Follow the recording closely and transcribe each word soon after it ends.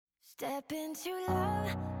Step into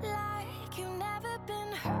love like you've never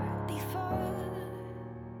been hurt before.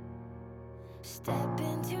 Step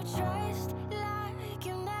into trust like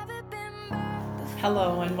you've never been burned before.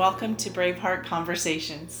 Hello and welcome to Braveheart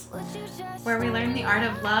Conversations, where we learn the art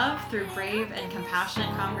of love through brave and compassionate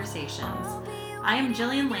conversations. I am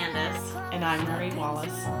Jillian Landis. and I'm Marie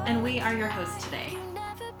Wallace. And we are your hosts today.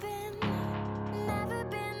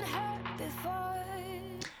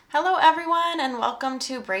 Hello, everyone, and welcome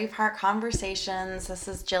to Braveheart Conversations. This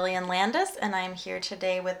is Jillian Landis, and I'm here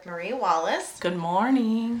today with Marie Wallace. Good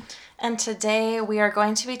morning. And today we are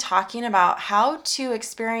going to be talking about how to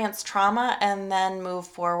experience trauma and then move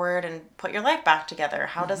forward and put your life back together.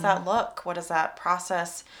 How does that look? What does that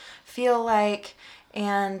process feel like?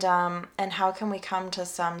 And how can we come to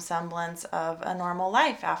some semblance of a normal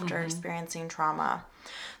life after experiencing trauma?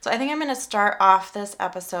 So I think I'm going to start off this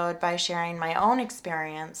episode by sharing my own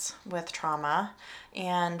experience with trauma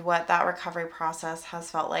and what that recovery process has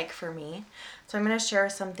felt like for me. So I'm going to share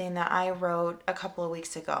something that I wrote a couple of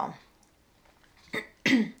weeks ago.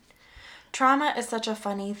 Trauma is such a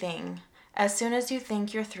funny thing. As soon as you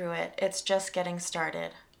think you're through it, it's just getting started.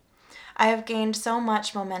 I have gained so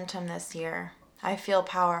much momentum this year. I feel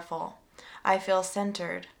powerful. I feel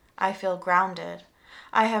centered. I feel grounded.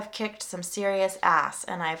 I have kicked some serious ass,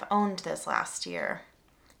 and I've owned this last year.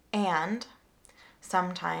 And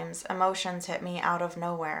sometimes emotions hit me out of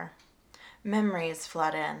nowhere. Memories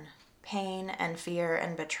flood in. Pain and fear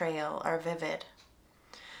and betrayal are vivid.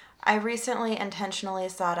 I recently intentionally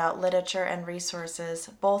sought out literature and resources,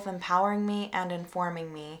 both empowering me and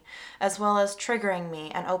informing me, as well as triggering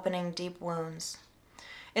me and opening deep wounds.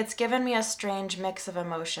 It's given me a strange mix of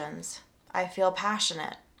emotions. I feel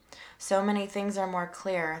passionate. So many things are more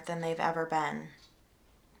clear than they've ever been.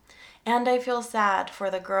 And I feel sad for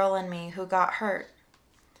the girl in me who got hurt.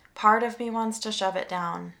 Part of me wants to shove it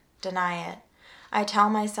down, deny it. I tell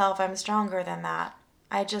myself I'm stronger than that.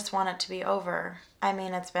 I just want it to be over. I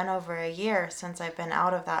mean, it's been over a year since I've been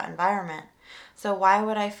out of that environment, so why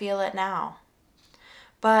would I feel it now?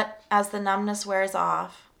 But as the numbness wears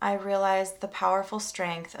off, I realize the powerful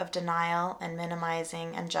strength of denial and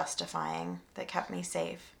minimizing and justifying that kept me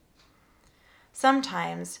safe.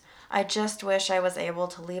 Sometimes I just wish I was able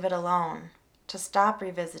to leave it alone, to stop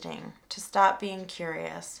revisiting, to stop being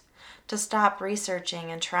curious, to stop researching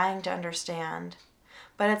and trying to understand.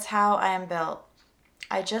 But it's how I am built.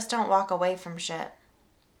 I just don't walk away from shit.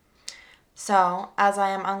 So, as I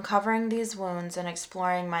am uncovering these wounds and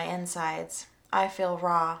exploring my insides, I feel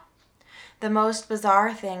raw. The most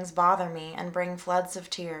bizarre things bother me and bring floods of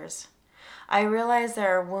tears. I realize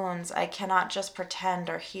there are wounds I cannot just pretend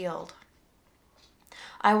are healed.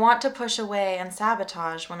 I want to push away and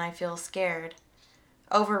sabotage when I feel scared.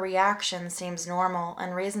 Overreaction seems normal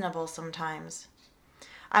and reasonable sometimes.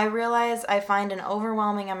 I realize I find an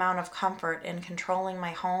overwhelming amount of comfort in controlling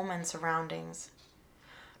my home and surroundings.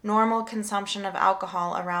 Normal consumption of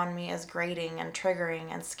alcohol around me is grating and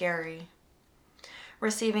triggering and scary.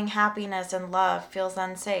 Receiving happiness and love feels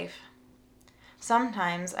unsafe.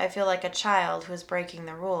 Sometimes I feel like a child who is breaking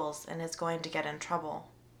the rules and is going to get in trouble.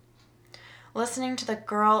 Listening to the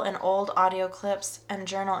girl in old audio clips and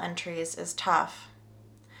journal entries is tough.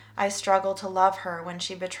 I struggle to love her when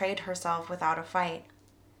she betrayed herself without a fight.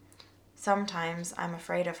 Sometimes I'm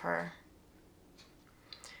afraid of her.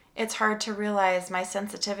 It's hard to realize my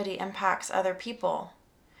sensitivity impacts other people.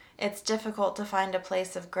 It's difficult to find a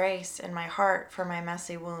place of grace in my heart for my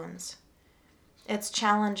messy wounds. It's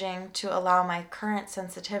challenging to allow my current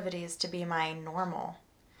sensitivities to be my normal,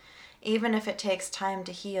 even if it takes time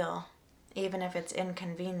to heal, even if it's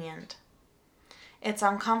inconvenient. It's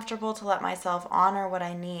uncomfortable to let myself honor what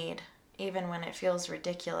I need, even when it feels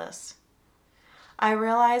ridiculous. I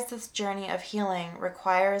realize this journey of healing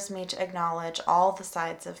requires me to acknowledge all the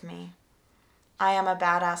sides of me. I am a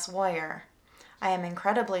badass warrior. I am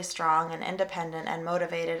incredibly strong and independent and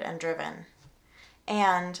motivated and driven.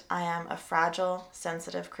 And I am a fragile,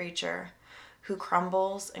 sensitive creature who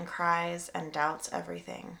crumbles and cries and doubts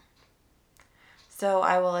everything. So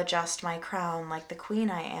I will adjust my crown like the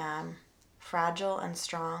queen I am, fragile and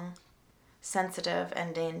strong, sensitive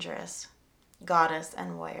and dangerous, goddess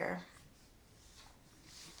and warrior.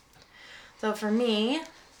 So for me,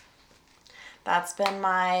 that's been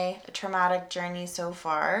my traumatic journey so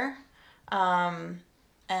far.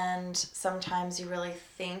 And sometimes you really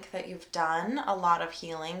think that you've done a lot of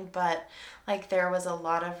healing, but like there was a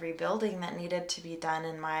lot of rebuilding that needed to be done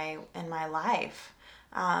in my life.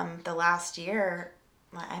 The last year,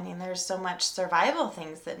 I mean, there's so much survival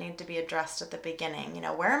things that need to be addressed at the beginning. You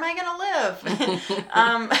know, where am I going to live?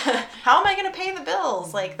 How am I going to pay the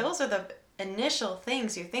bills? Like those are the initial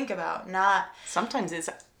things you think about, not, Sometimes it's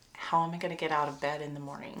how am I going to get out of bed in the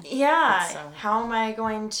morning? yeah, It's so- how am I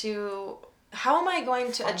going to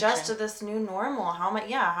adjust to Function. this new normal? How am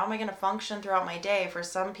I going to function throughout my day? For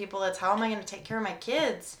some people, it's how am I going to take care of my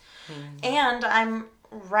kids? And I'm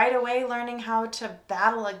right away learning how to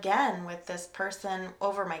battle again with this person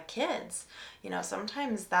over my kids.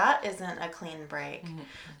 Sometimes that isn't a clean break.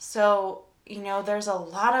 So, there's a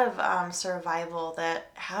lot of survival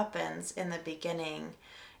that happens in the beginning,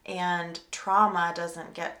 and trauma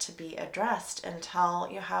doesn't get to be addressed until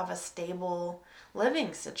you have a stable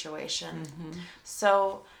living situation.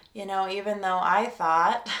 So, even though I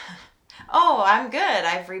thought, oh, I'm good,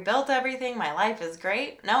 I've rebuilt everything, my life is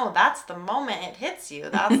great. No, that's the moment it hits you.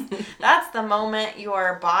 That's the moment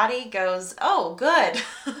your body goes, oh, good.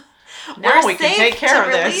 Now We're we can safe take care to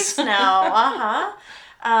of this. release now.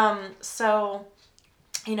 So,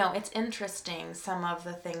 it's interesting, some of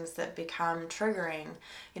the things that become triggering.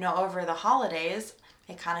 Over the holidays,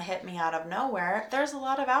 it kind of hit me out of nowhere. There's a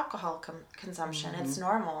lot of alcohol consumption. It's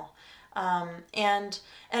normal. And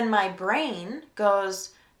my brain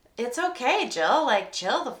goes, it's okay, Jill, like,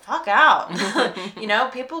 chill the fuck out.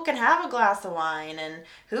 People can have a glass of wine, and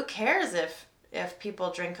who cares if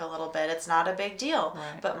people drink a little bit? It's not a big deal.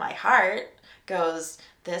 Right. But my heart goes,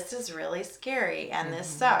 this is really scary, and this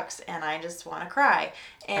sucks, and I just want to cry.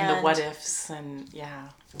 And the what ifs, and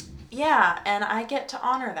Yeah, and I get to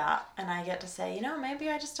honor that, and I get to say, maybe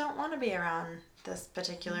I just don't want to be around this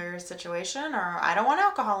particular situation, or I don't want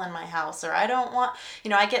alcohol in my house, or I don't want,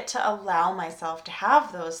 I get to allow myself to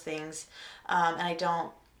have those things, and I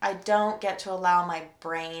don't get to allow my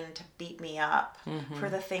brain to beat me up for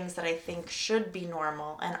the things that I think should be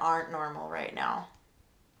normal and aren't normal right now.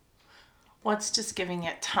 Well, it's just giving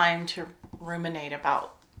it time to ruminate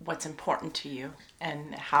about what's important to you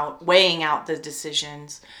and how weighing out the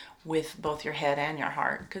decisions with both your head and your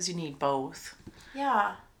heart, because you need both.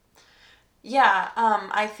 Yeah.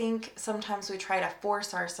 I think sometimes we try to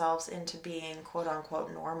force ourselves into being quote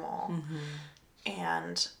unquote normal.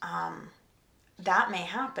 And that may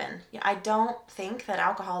happen. I don't think that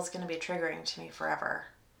alcohol is going to be triggering to me forever.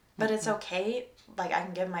 But it's okay. Like, I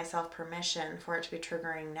can give myself permission for it to be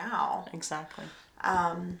triggering now. Exactly.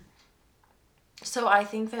 So I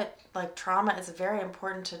think that, like, trauma is very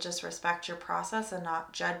important to just respect your process and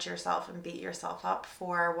not judge yourself and beat yourself up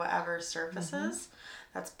for whatever surfaces.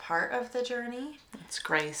 That's part of the journey. It's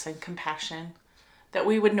grace and compassion that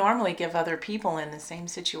we would normally give other people in the same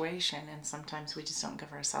situation, and sometimes we just don't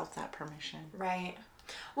give ourselves that permission. Right.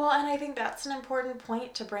 Well, and I think that's an important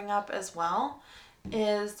point to bring up as well,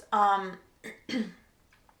 is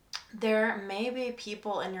there may be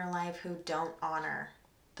people in your life who don't honor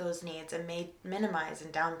those needs and may minimize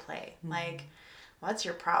and downplay. Like, what's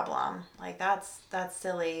your problem? Like, that's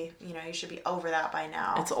silly. You should be over that by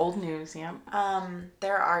now. It's old news, yeah.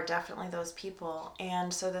 There are definitely those people,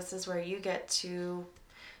 and so this is where you get to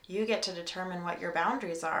determine what your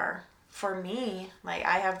boundaries are. For me, like,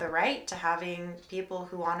 I have the right to having people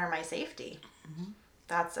who honor my safety.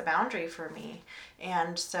 That's a boundary for me,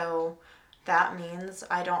 and so that means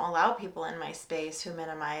I don't allow people in my space who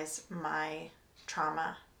minimize my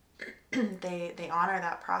trauma. They honor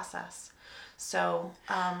that process. So,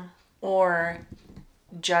 Or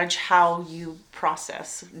judge how you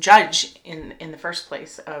process. Judge in the first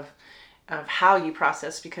place of how you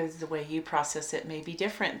process, because the way you process it may be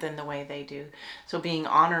different than the way they do. So being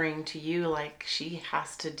honoring to you, like, she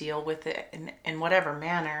has to deal with it in whatever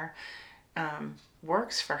manner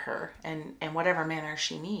works for her, and whatever manner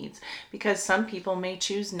she needs. Because some people may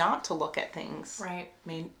choose not to look at things. right.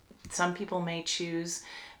 Some people may choose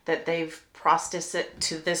that they've processed it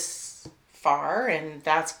to this far, and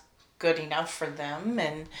that's good enough for them,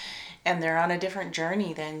 and they're on a different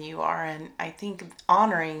journey than you are. And I think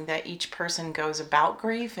honoring that each person goes about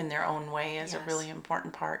grief in their own way is a really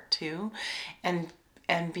important part too, and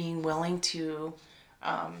being willing to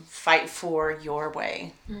fight for your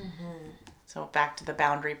way. So back to the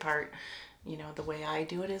boundary part, the way I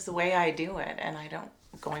do it is the way I do it, and I don't,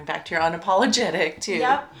 going back to your unapologetic too.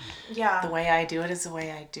 Yep. Yeah. The way I do it is the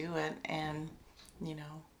way I do it, and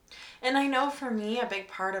And I know for me, a big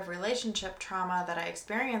part of relationship trauma that I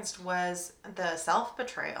experienced was the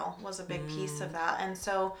self-betrayal was a big piece of that. And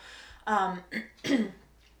so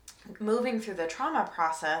moving through the trauma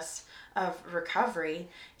process of recovery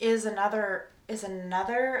is another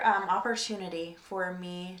opportunity for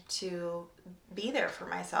me to be there for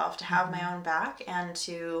myself, to have my own back, and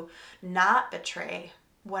to not betray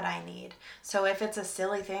what I need. So if it's a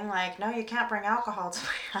silly thing like, no, you can't bring alcohol to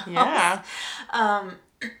my house. yeah.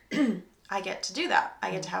 I get to do that. I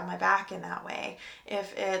get to have my back in that way.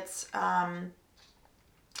 If it's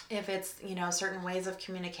certain ways of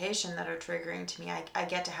communication that are triggering to me, I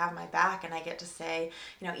get to have my back, and I get to say,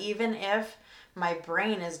 even if my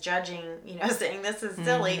brain is judging, saying this is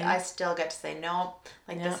silly, I still get to say, no,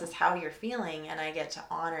 this is how you're feeling, and I get to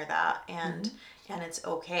honor that, and it's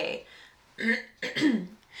okay.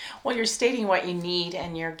 Well, you're stating what you need,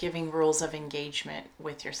 and you're giving rules of engagement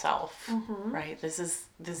with yourself, right? This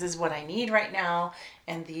is what I need right now,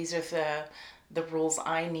 and these are the rules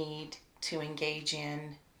I need to engage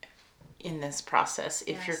in this process.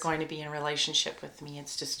 If you're going to be in a relationship with me,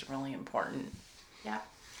 it's just really important. Yeah.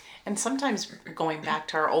 And sometimes going back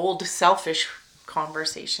to our old selfish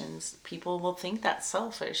conversations, people will think that's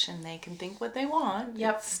selfish, and they can think what they want.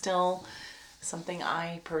 Yep. It's still something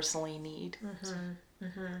I personally need.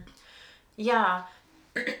 Yeah.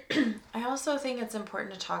 I also think it's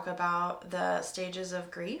important to talk about the stages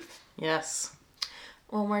of grief. Yes.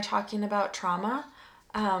 When we're talking about trauma,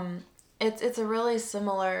 it's a really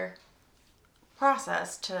similar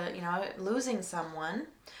process to, losing someone,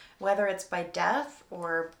 whether it's by death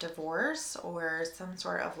or divorce or some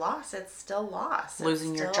sort of loss. It's still loss.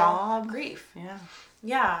 Losing your job. Grief. Yeah.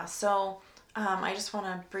 Yeah. So I just want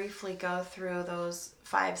to briefly go through those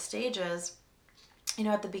 5 stages.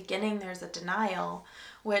 At the beginning, there's a denial,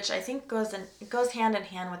 which I think goes hand in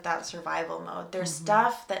hand with that survival mode. There's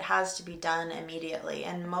stuff that has to be done immediately,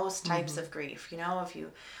 and most types of grief. If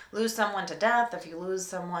you lose someone to death, if you lose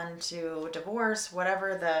someone to divorce,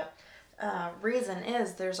 whatever the reason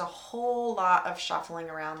is, there's a whole lot of shuffling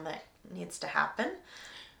around that needs to happen.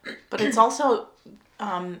 But it's also,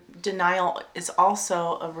 denial is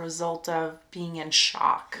also a result of being in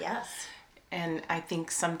shock. Yes. And I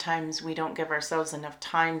think sometimes we don't give ourselves enough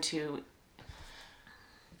time to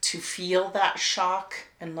feel that shock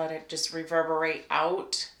and let it just reverberate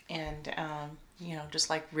out. And, just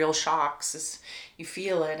like real shocks, is you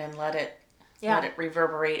feel it and let it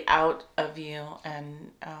reverberate out of you.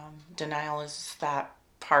 And denial is that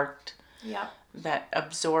part that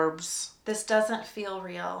absorbs. This doesn't feel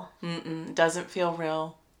real. Doesn't feel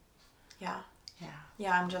real. Yeah. Yeah.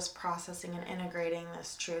 Yeah, I'm just processing and integrating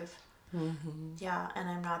this truth. Yeah, and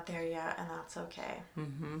I'm not there yet, and that's okay.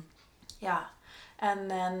 Yeah.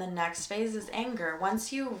 And then the next phase is anger.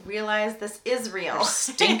 Once you realize this is real,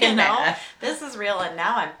 stinking this is real, and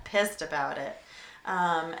now I'm pissed about it.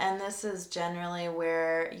 And this is generally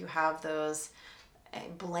where you have those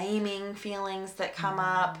blaming feelings that come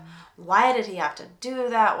up. Why did he have to do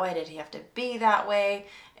that? Why did he have to be that way?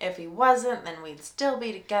 If he wasn't, then we'd still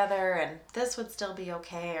be together, and this would still be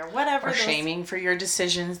okay, or whatever. Or shaming for your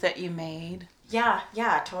decisions that you made. Yeah,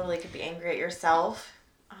 totally. You could be angry at yourself.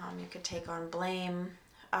 You could take on blame.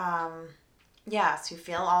 So you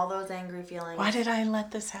feel all those angry feelings. Why did I let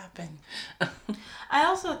this happen? I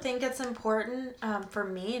also think it's important, for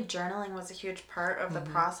me, journaling was a huge part of the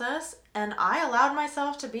process, and I allowed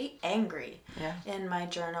myself to be angry in my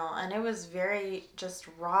journal, and it was very just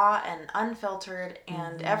raw and unfiltered,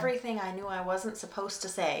 and everything I knew I wasn't supposed to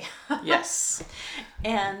say. Yes.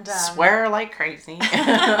 And swear like crazy.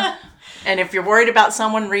 And if you're worried about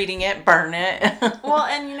someone reading it, burn it. Well,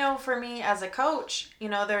 and for me as a coach,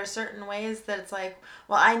 there are certain ways that it's like,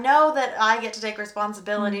 well, I know that I get to take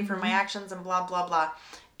responsibility for my actions and blah, blah, blah.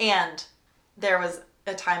 And there was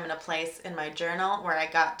a time and a place in my journal where I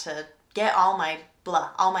got to get all my blah,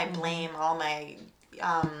 all my blame, all my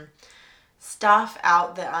stuff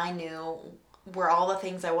out that I knew were all the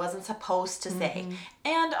things I wasn't supposed to say.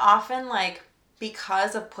 And often,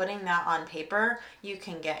 because of putting that on paper, you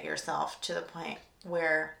can get yourself to the point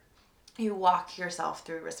where you walk yourself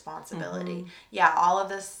through responsibility. Yeah, all of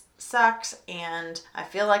this sucks, and I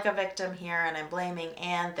feel like a victim here, and I'm blaming,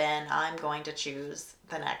 and then I'm going to choose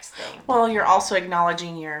the next thing. Well, you're also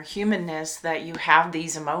acknowledging your humanness, that you have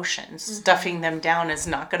these emotions. Stuffing them down is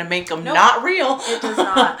not going to make them not real. It does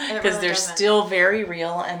not. Because they're still very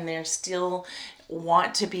real, and they're still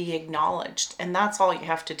want to be acknowledged. And that's all you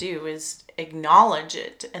have to do is acknowledge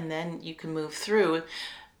it, and then you can move through.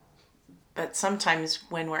 But sometimes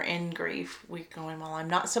when we're in grief, we're going, well, I'm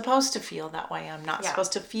not supposed to feel that way. I'm not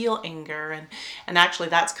supposed to feel anger. And actually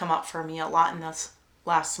that's come up for me a lot in this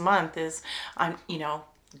last month is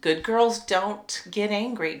good girls don't get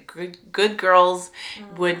angry. Good girls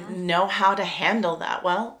would know how to handle that.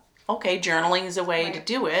 Well, okay, journaling is a way to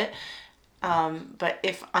do it. But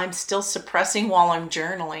if I'm still suppressing while I'm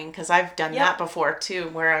journaling, because I've done that before too,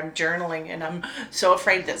 where I'm journaling and I'm so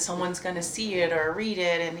afraid that someone's going to see it or read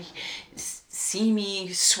it and see me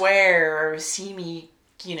swear or see me,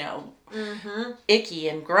 icky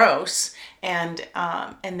and gross. And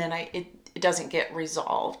then it doesn't get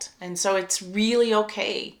resolved. And so it's really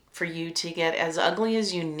okay for you to get as ugly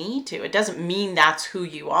as you need to. It doesn't mean that's who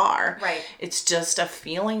you are. Right. It's just a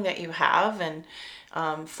feeling that you have. And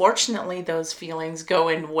fortunately, those feelings go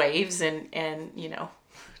in waves and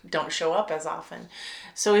don't show up as often.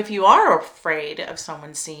 So if you are afraid of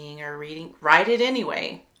someone seeing or reading, write it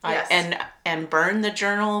anyway. Yes. And burn the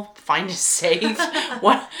journal, find a safe,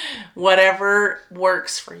 whatever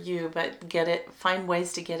works for you, but find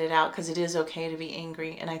ways to get it out, because it is okay to be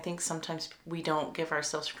angry. And I think sometimes we don't give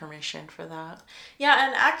ourselves permission for that. Yeah,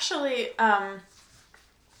 and actually,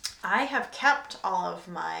 I have kept all of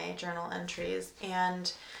my journal entries,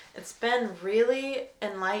 and it's been really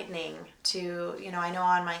enlightening to, I know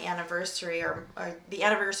on my anniversary or the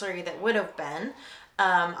anniversary that would have been,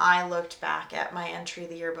 I looked back at my entry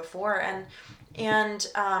the year before, and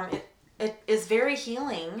it is very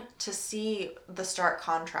healing to see the stark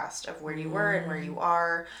contrast of where you were and where you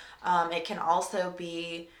are. It can also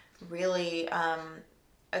be really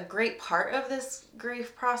a great part of this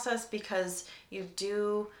grief process, because you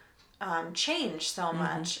do change so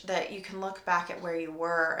much that you can look back at where you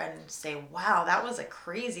were and say, wow, that was a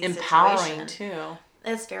crazy empowering situation. too.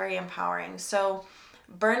 It's very empowering. So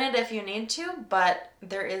burn it if you need to, but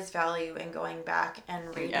there is value in going back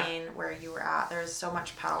and reading where you were at. There's so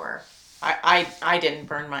much power. I didn't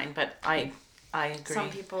burn mine, but I agree. Some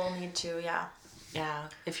people need to, yeah. Yeah,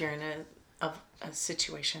 if you're in a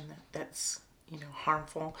situation that's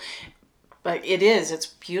harmful. But it's a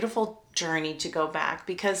beautiful journey to go back,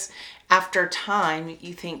 because after time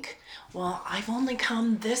you think, well, I've only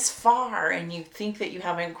come this far, and you think that you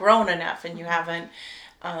haven't grown enough and you haven't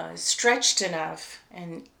stretched enough.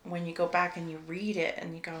 And when you go back and you read it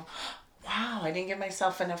and you go, wow, I didn't give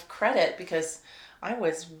myself enough credit because I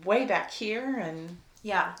was way back here and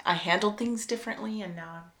I handled things differently, and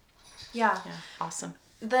now awesome.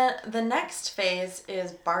 The next phase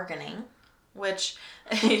is bargaining, which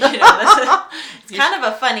it's kind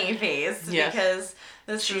of a funny phase because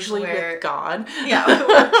this is usually where with God.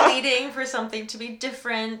 we're pleading for something to be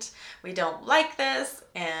different. We don't like this,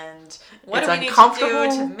 and what do we need to do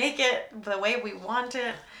to make it the way we want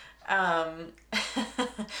it?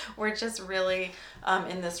 We're just really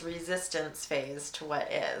in this resistance phase to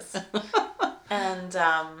what is. And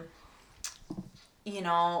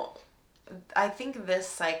I think this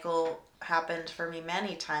cycle happened for me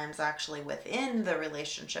many times, actually, within the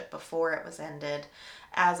relationship before it was ended,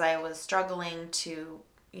 as I was struggling to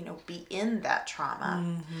be in that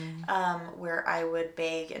trauma, where I would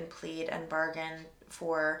beg and plead and bargain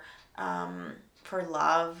for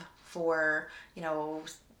love, for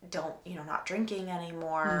not drinking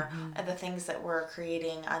anymore, and the things that were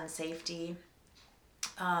creating unsafety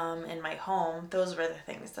in my home. Those were the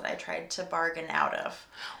things that I tried to bargain out of.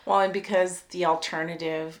 Well, and because the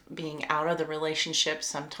alternative, being out of the relationship,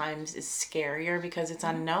 sometimes is scarier because it's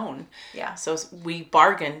unknown. Yeah. So we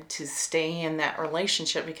bargain to stay in that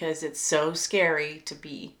relationship because it's so scary to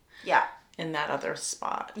be in that other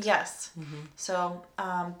spot. Yes. So,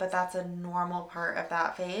 but that's a normal part of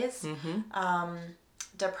that phase.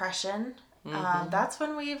 Depression. That's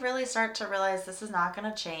when we really start to realize this is not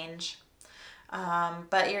going to change.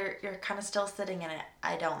 But you're kind of still sitting in it.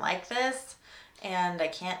 I don't like this, and I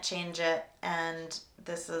can't change it, and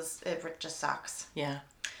it just sucks. Yeah.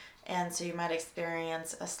 And so you might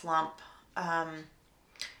experience a slump, and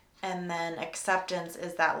then acceptance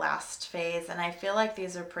is that last phase, and I feel like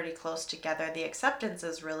these are pretty close together. The acceptance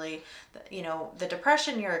is really, the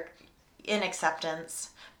depression, you're in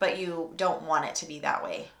acceptance, but you don't want it to be that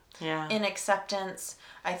way. Yeah. In acceptance,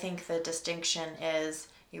 I think the distinction is,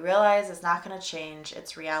 you realize it's not going to change.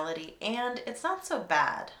 It's reality. And it's not so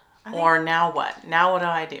bad. Or now what? Now what do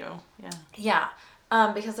I do? Yeah. Yeah.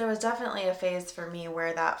 Because there was definitely a phase for me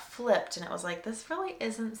where that flipped. And it was like, this really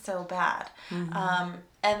isn't so bad.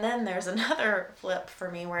 And then there's another flip for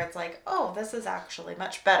me where it's like, oh, this is actually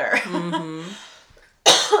much better.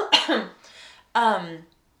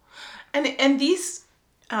 And these,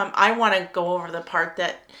 I want to go over the part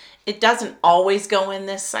that it doesn't always go in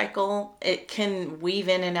this cycle. It can weave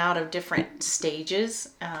in and out of different stages.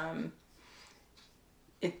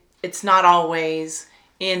 It's not always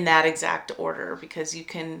in that exact order, because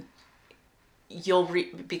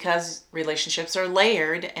because relationships are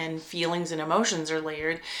layered and feelings and emotions are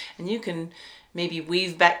layered, and you can maybe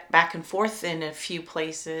weave back and forth in a few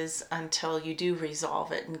places until you do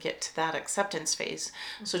resolve it and get to that acceptance phase.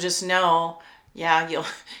 So just know, you'll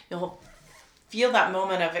feel that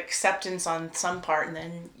moment of acceptance on some part, and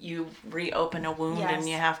then you reopen a wound and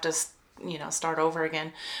you have to, start over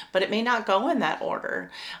again. But it may not go in that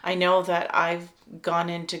order. I know that I've gone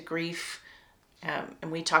into grief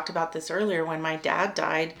and we talked about this earlier, when my dad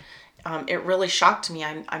died, it really shocked me.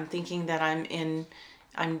 I'm thinking that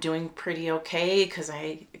I'm doing pretty okay because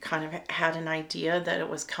I kind of had an idea that it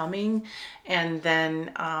was coming. And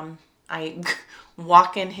then I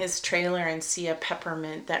walk in his trailer and see a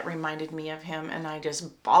peppermint that reminded me of him, and I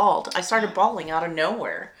just bawled. I started bawling out of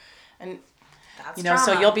nowhere. And, That's so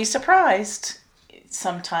trauma. you'll be surprised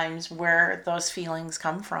sometimes where those feelings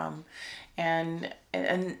come from. And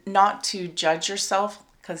not to judge yourself,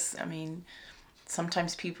 because, I mean,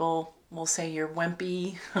 sometimes people will say you're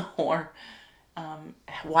wimpy or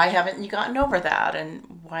why haven't you gotten over that,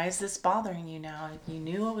 and why is this bothering you now? You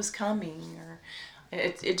knew it was coming, or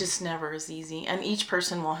it just never is easy, and each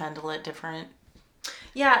person will handle it different.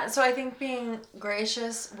 Yeah, so I think being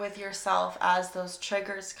gracious with yourself as those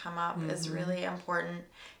triggers come up is really important,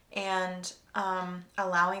 and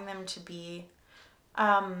allowing them to be,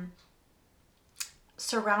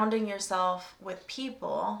 surrounding yourself with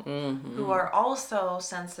people who are also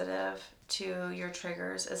sensitive to your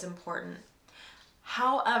triggers is important.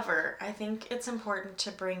 However, I think it's important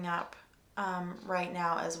to bring up right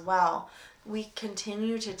now as well, we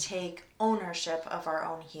continue to take ownership of our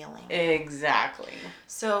own healing. Exactly.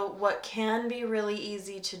 So what can be really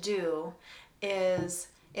easy to do is,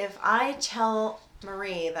 if I tell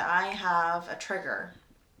Marie that I have a trigger,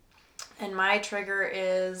 and my trigger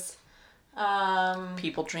is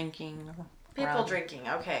People drinking. people drinking,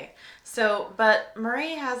 okay. So, but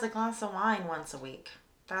Marie has a glass of wine once a week.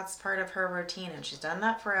 That's part of her routine, and she's done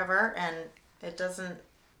that forever, and it doesn't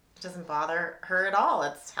bother her at all.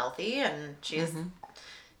 It's healthy, and she's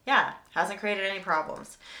hasn't created any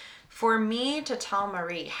problems. For me to tell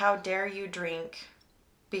Marie, how dare you drink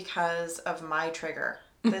because of my trigger,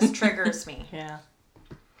 this triggers me. Yeah.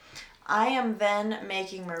 I am then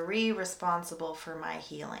making Marie responsible for my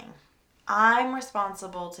healing. I'm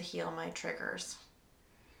responsible to heal my triggers.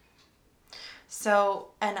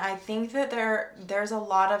 So, and I think that there's a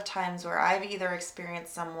lot of times where I've either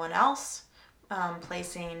experienced someone else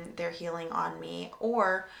placing their healing on me,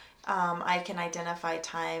 or I can identify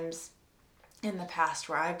times in the past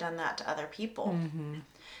where I've done that to other people.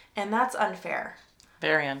 And that's unfair.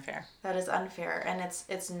 Very unfair. That is unfair, and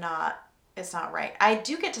it's not right. I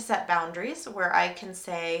do get to set boundaries where I can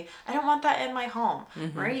say, I don't want that in my home.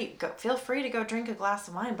 Marie, feel free to go drink a glass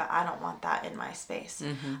of wine, but I don't want that in my space.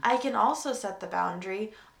 I can also set the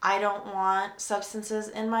boundary, I don't want substances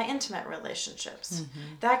in my intimate relationships.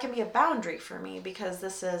 That can be a boundary for me because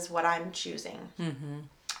this is what I'm choosing.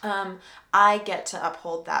 I get to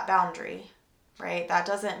uphold that boundary, right? That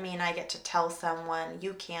doesn't mean I get to tell someone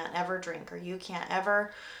you can't ever drink, or you can't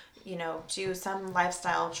ever, do some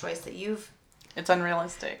lifestyle choice that It's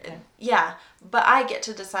unrealistic. Yeah, but I get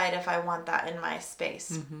to decide if I want that in my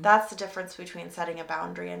space. That's the difference between setting a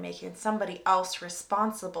boundary and making somebody else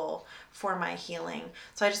responsible for my healing.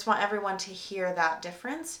 So I just want everyone to hear that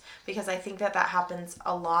difference, because I think that happens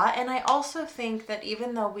a lot. And I also think that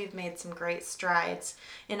even though we've made some great strides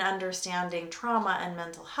in understanding trauma and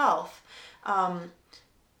mental health,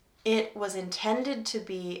 it was intended to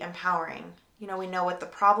be empowering. We know what the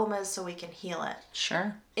problem is so we can heal it.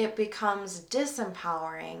 Sure. It becomes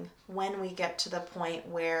disempowering when we get to the point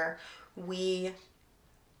where we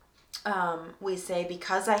say,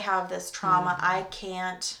 because I have this trauma, I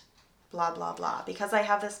can't blah, blah, blah. Because I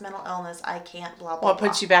have this mental illness, I can't blah, blah, Well, it blah.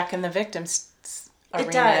 puts you back in the victim's arena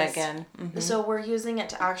It does. again. So we're using it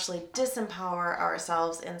to actually disempower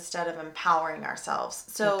ourselves instead of empowering ourselves.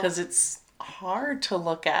 So Because it's hard to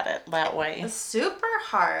look at it that way. it's super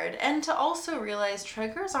hard. And to also realize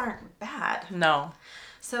triggers aren't bad. No.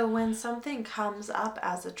 So when something comes up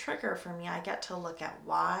as a trigger for me, I get to look at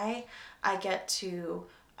why. I get to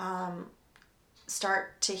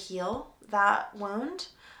start to heal that wound.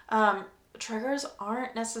 Triggers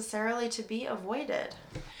aren't necessarily to be avoided.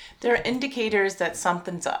 They're indicators that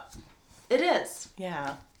something's up. It is.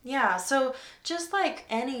 Yeah. Yeah, so just like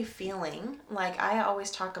any feeling, like I always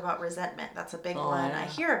talk about resentment. That's a big one I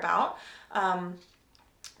hear about.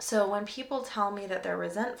 So when people tell me that they're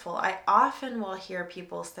resentful, I often will hear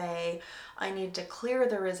people say, I need to clear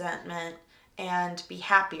the resentment and be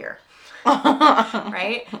happier.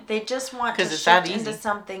 Right? They just want to shift into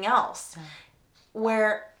something else.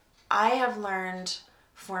 Where I have learned,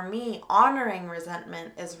 for me, honoring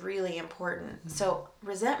resentment is really important. So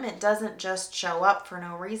resentment doesn't just show up for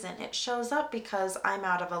no reason. It shows up because I'm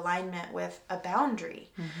out of alignment with a boundary.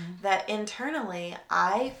 That internally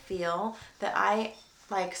I feel that I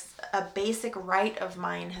like a basic right of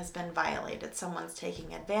mine has been violated. Someone's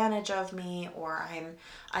taking advantage of me, or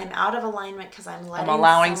I'm out of alignment because I'm letting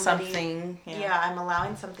allowing somebody, something. Yeah, I'm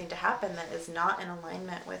allowing something to happen that is not in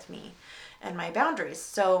alignment with me and my boundaries.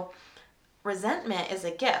 So resentment is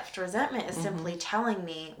a gift. Resentment is simply telling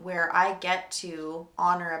me where I get to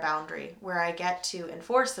honor a boundary, where I get to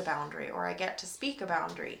enforce a boundary, or I get to speak a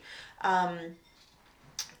boundary.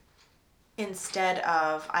 Instead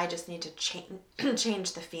of I just need to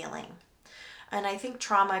change the feeling. And I think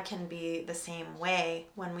trauma can be the same way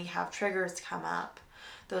when we have triggers come up.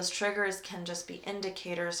 Those triggers can just be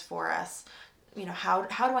indicators for us. How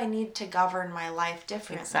do I need to govern my life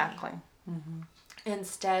differently? Exactly.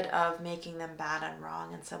 Instead of making them bad and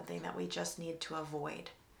wrong and something that we just need to avoid.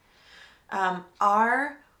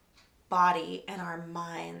 Our body and our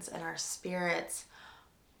minds and our spirits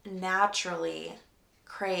naturally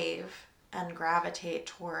crave and gravitate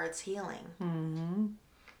towards healing.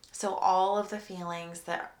 So all of the feelings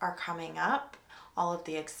that are coming up, all of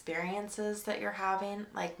the experiences that you're having,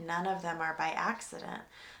 like none of them are by accident.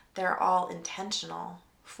 They're all intentional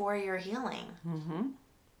for your healing,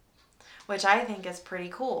 which I think is pretty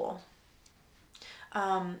cool.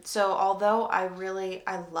 So although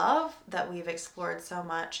I love that we've explored so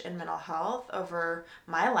much in mental health over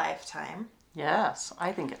my lifetime. Yes,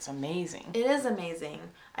 I think it's amazing. It is amazing.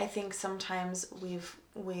 I think sometimes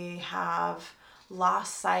we have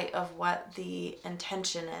lost sight of what the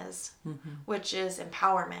intention is, which is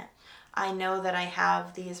empowerment. I know that I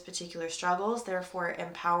have these particular struggles, therefore it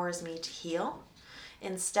empowers me to heal.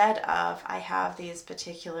 Instead of I have these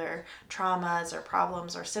particular traumas or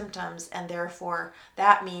problems or symptoms, and therefore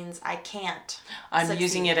that means I can't I'm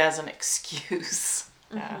using succeed. it as an excuse.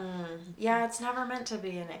 Yeah, it's never meant to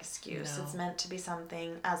be an excuse. No. It's meant to be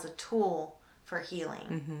something as a tool for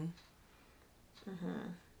healing.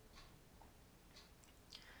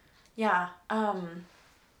 Yeah.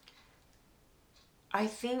 I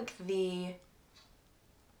think the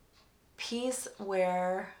piece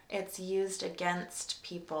where it's used against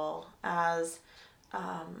people as,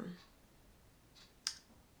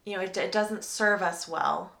 it doesn't serve us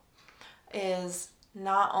well is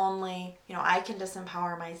not only, I can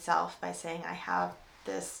disempower myself by saying I have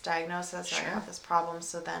this diagnosis or I have this problem,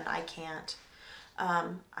 so then I can't.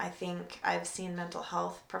 I think I've seen mental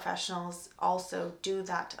health professionals also do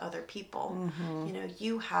that to other people.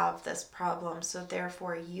 You have this problem, so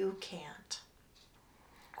therefore you can't.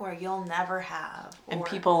 Or you'll never have. And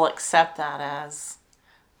people accept that as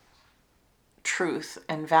truth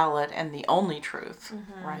and valid and the only truth,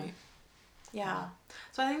 right? Yeah.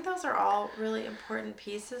 So I think those are all really important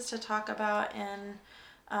pieces to talk about in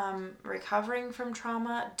recovering from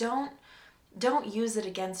trauma. Don't use it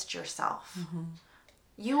against yourself.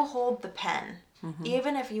 You hold the pen.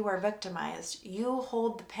 Even if you are victimized, you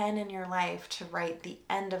hold the pen in your life to write the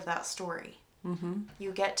end of that story.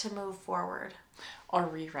 You get to move forward. Or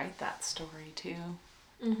rewrite that story too.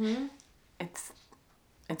 It's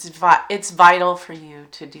vital for you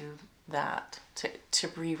to do that, to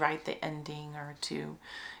rewrite the ending or to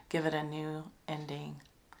give it a new ending.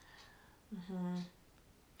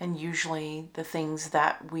 And usually the things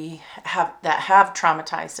that we have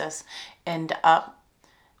traumatized us end up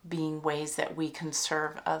being ways that we can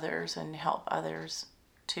serve others and help others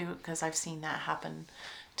too, because I've seen that happen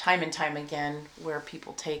time and time again, where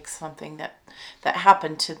people take something that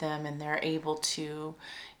happened to them and they're able to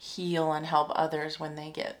heal and help others when they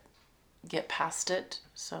get past it.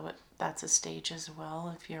 So that's a stage as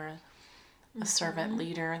well. If you're a servant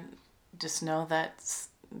leader, just know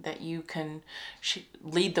that you can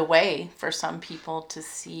lead the way for some people to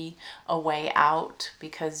see a way out,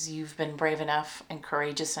 because you've been brave enough and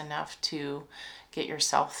courageous enough to get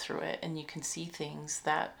yourself through it, and you can see things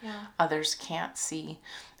that others can't see.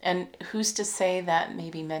 And who's to say that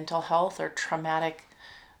maybe mental health or traumatic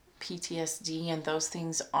PTSD and those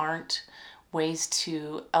things aren't ways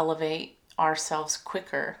to elevate ourselves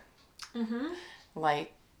quicker?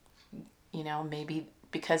 Like, maybe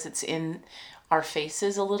because it's in our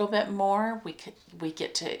faces a little bit more, we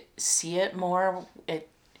get to see it more.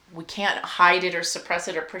 We can't hide it or suppress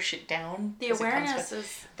it or push it down. The awareness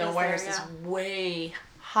is way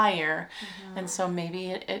higher, and so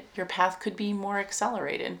maybe your path could be more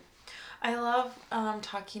accelerated. I love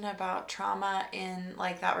talking about trauma in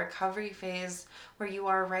like that recovery phase where you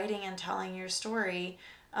are writing and telling your story,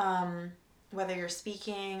 whether you're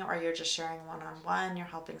speaking or you're just sharing one-on-one, you're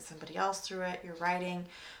helping somebody else through it, you're writing.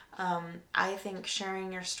 I think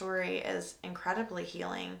sharing your story is incredibly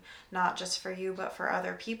healing, not just for you, but for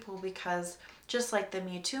other people, because just like the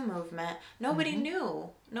Me Too movement, nobody knew.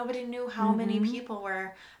 Nobody knew how many people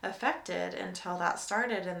were affected until that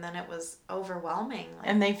started, and then it was overwhelming.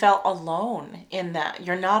 And they felt alone in that.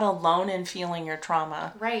 You're not alone in feeling your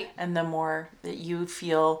trauma. Right. And the more that you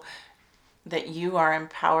feel that you are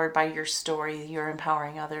empowered by your story, you're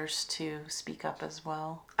empowering others to speak up as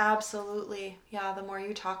well. Absolutely. Yeah, the more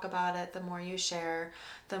you talk about it, the more you share,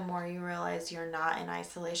 the more you realize you're not in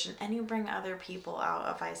isolation. And you bring other people out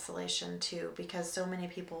of isolation too, because so many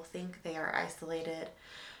people think they are isolated.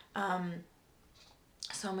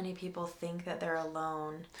 So many people think that they're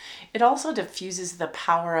alone. It also diffuses the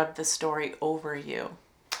power of the story over you.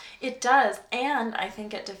 It does, and I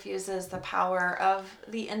think it diffuses the power of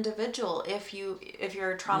the individual if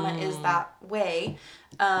your trauma is that way.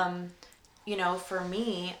 For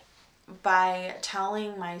me, by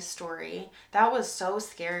telling my story, that was so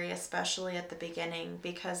scary, especially at the beginning,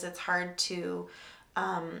 because it's hard to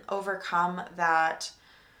overcome that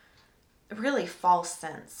really false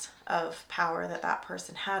sense of power that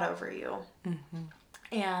person had over you.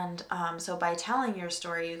 And so by telling your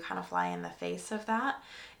story, you kind of fly in the face of that.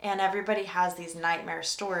 And everybody has these nightmare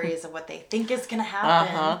stories of what they think is going to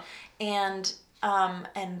happen. And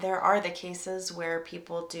there are the cases where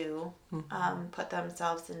people do put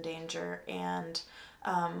themselves in danger. And,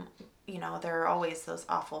 there are always those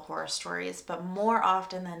awful horror stories. But more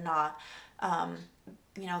often than not,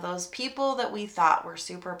 those people that we thought were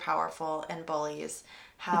super powerful and bullies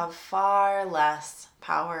have far less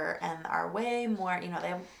power and are way more, they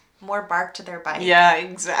have more bark to their bite. Yeah,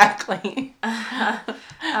 exactly.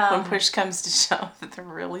 When push comes to shove, they're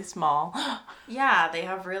really small. Yeah, they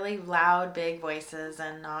have really loud, big voices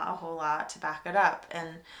and not a whole lot to back it up.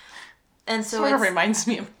 And so sort of reminds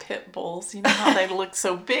me of pit bulls. You know how they look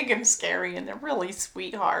so big and scary and they're really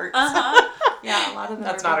sweethearts. Yeah, a lot of them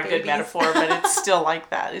That's are not a big good babies. metaphor, but it's still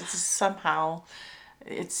like that. It's somehow,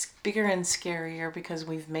 it's bigger and scarier because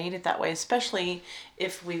we've made it that way, especially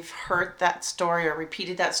if we've heard that story or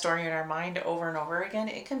repeated that story in our mind over and over again.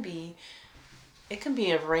 It can be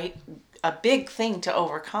a big thing to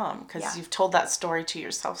overcome because you've told that story to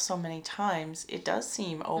yourself so many times. It does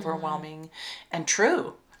seem overwhelming and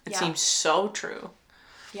true. It seems so true.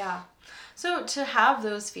 Yeah. So to have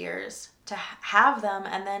those fears, to have them,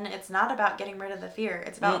 and then it's not about getting rid of the fear.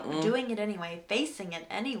 It's about doing it anyway, facing it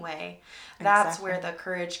anyway. That's where the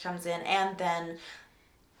courage comes in. And then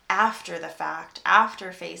after the fact,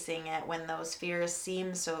 after facing it, when those fears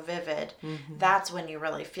seem so vivid, that's when you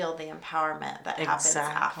really feel the empowerment that happens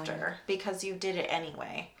after, because you did it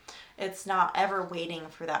anyway. It's not ever waiting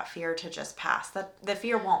for that fear to just pass. The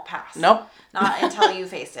fear won't pass. Nope. Not until you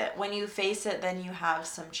face it. When you face it, then you have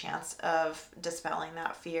some chance of dispelling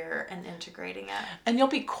that fear and integrating it. And you'll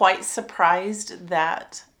be quite surprised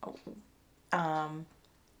that,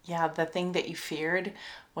 the thing that you feared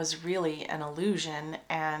was really an illusion.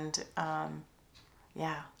 And,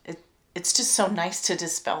 it's just so nice to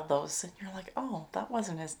dispel those. And you're like, oh, that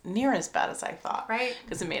wasn't as near as bad as I thought. Right.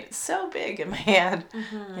 Because it made it so big in my head.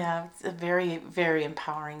 Yeah, it's a very, very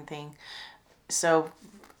empowering thing. So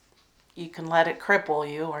you can let it cripple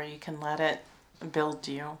you or you can let it build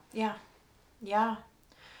you. Yeah. Yeah.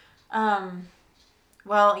 I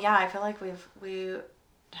feel like we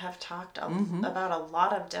have talked about a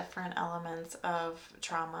lot of different elements of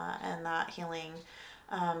trauma and that healing.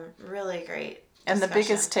 Really great. And the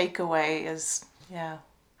biggest takeaway is,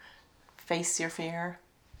 face your fear.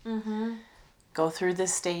 Go through the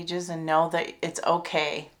stages and know that it's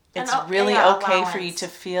okay. It's really okay for you to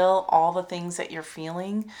feel all the things that you're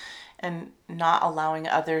feeling and not allowing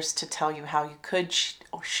others to tell you how you could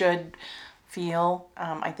or should feel.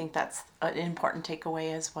 I think that's an important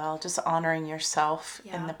takeaway as well. Just honoring yourself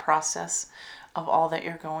in the process of all that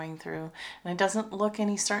you're going through. And it doesn't look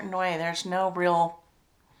any certain way. There's no real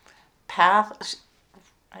path.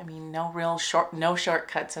 No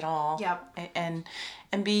shortcuts at all. Yep.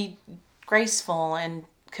 And be graceful and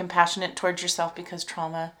compassionate towards yourself because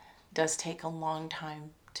trauma does take a long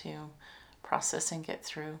time to process and get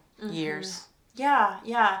through. Years.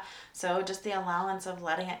 Yeah. So just the allowance of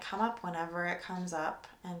letting it come up whenever it comes up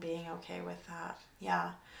and being okay with that.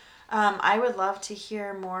 Yeah. I would love to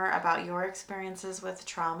hear more about your experiences with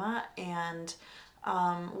trauma and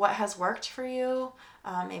what has worked for you,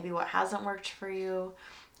 maybe what hasn't worked for you,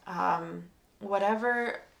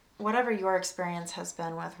 whatever your experience has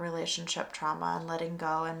been with relationship trauma and letting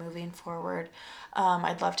go and moving forward.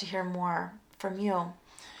 I'd love to hear more from you.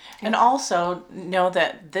 And also know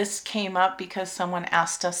that this came up because someone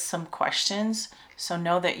asked us some questions. So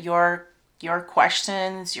know that your your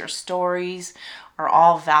questions, your stories are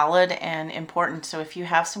all valid and important. So if you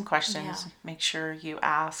have some questions, make sure you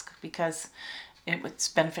ask, because it's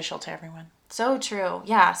beneficial to everyone. So true.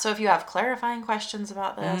 Yeah. So if you have clarifying questions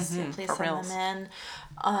about this, please for send reals. them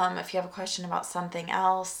in. If you have a question about something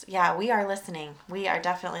else, we are listening. We are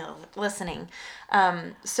definitely listening.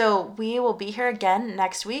 So we will be here again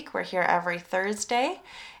next week. We're here every Thursday.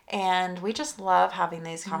 And we just love having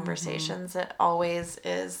these conversations. It always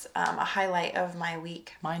is a highlight of my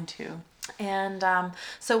week. Mine too. And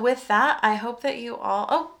so with that, I hope that you all...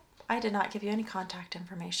 Oh, I did not give you any contact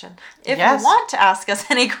information. If you want to ask us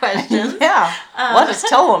any questions... let us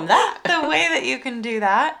tell them that. The way that you can do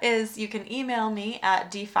that is you can email me at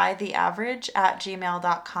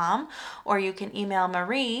defytheaverage@gmail.com, or you can email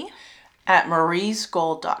Marie at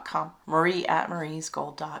mariesgold.com.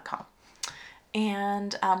 Marie@mariesgold.com.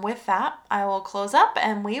 And with that, I will close up,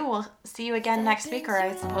 and we will see you again next week, or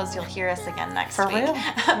I suppose you'll hear us again next week. For real?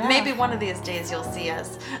 Yeah. Maybe one of these days you'll see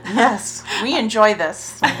us. Yes, we enjoy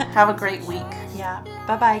this. Have a great week. Yeah.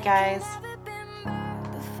 Bye-bye, guys.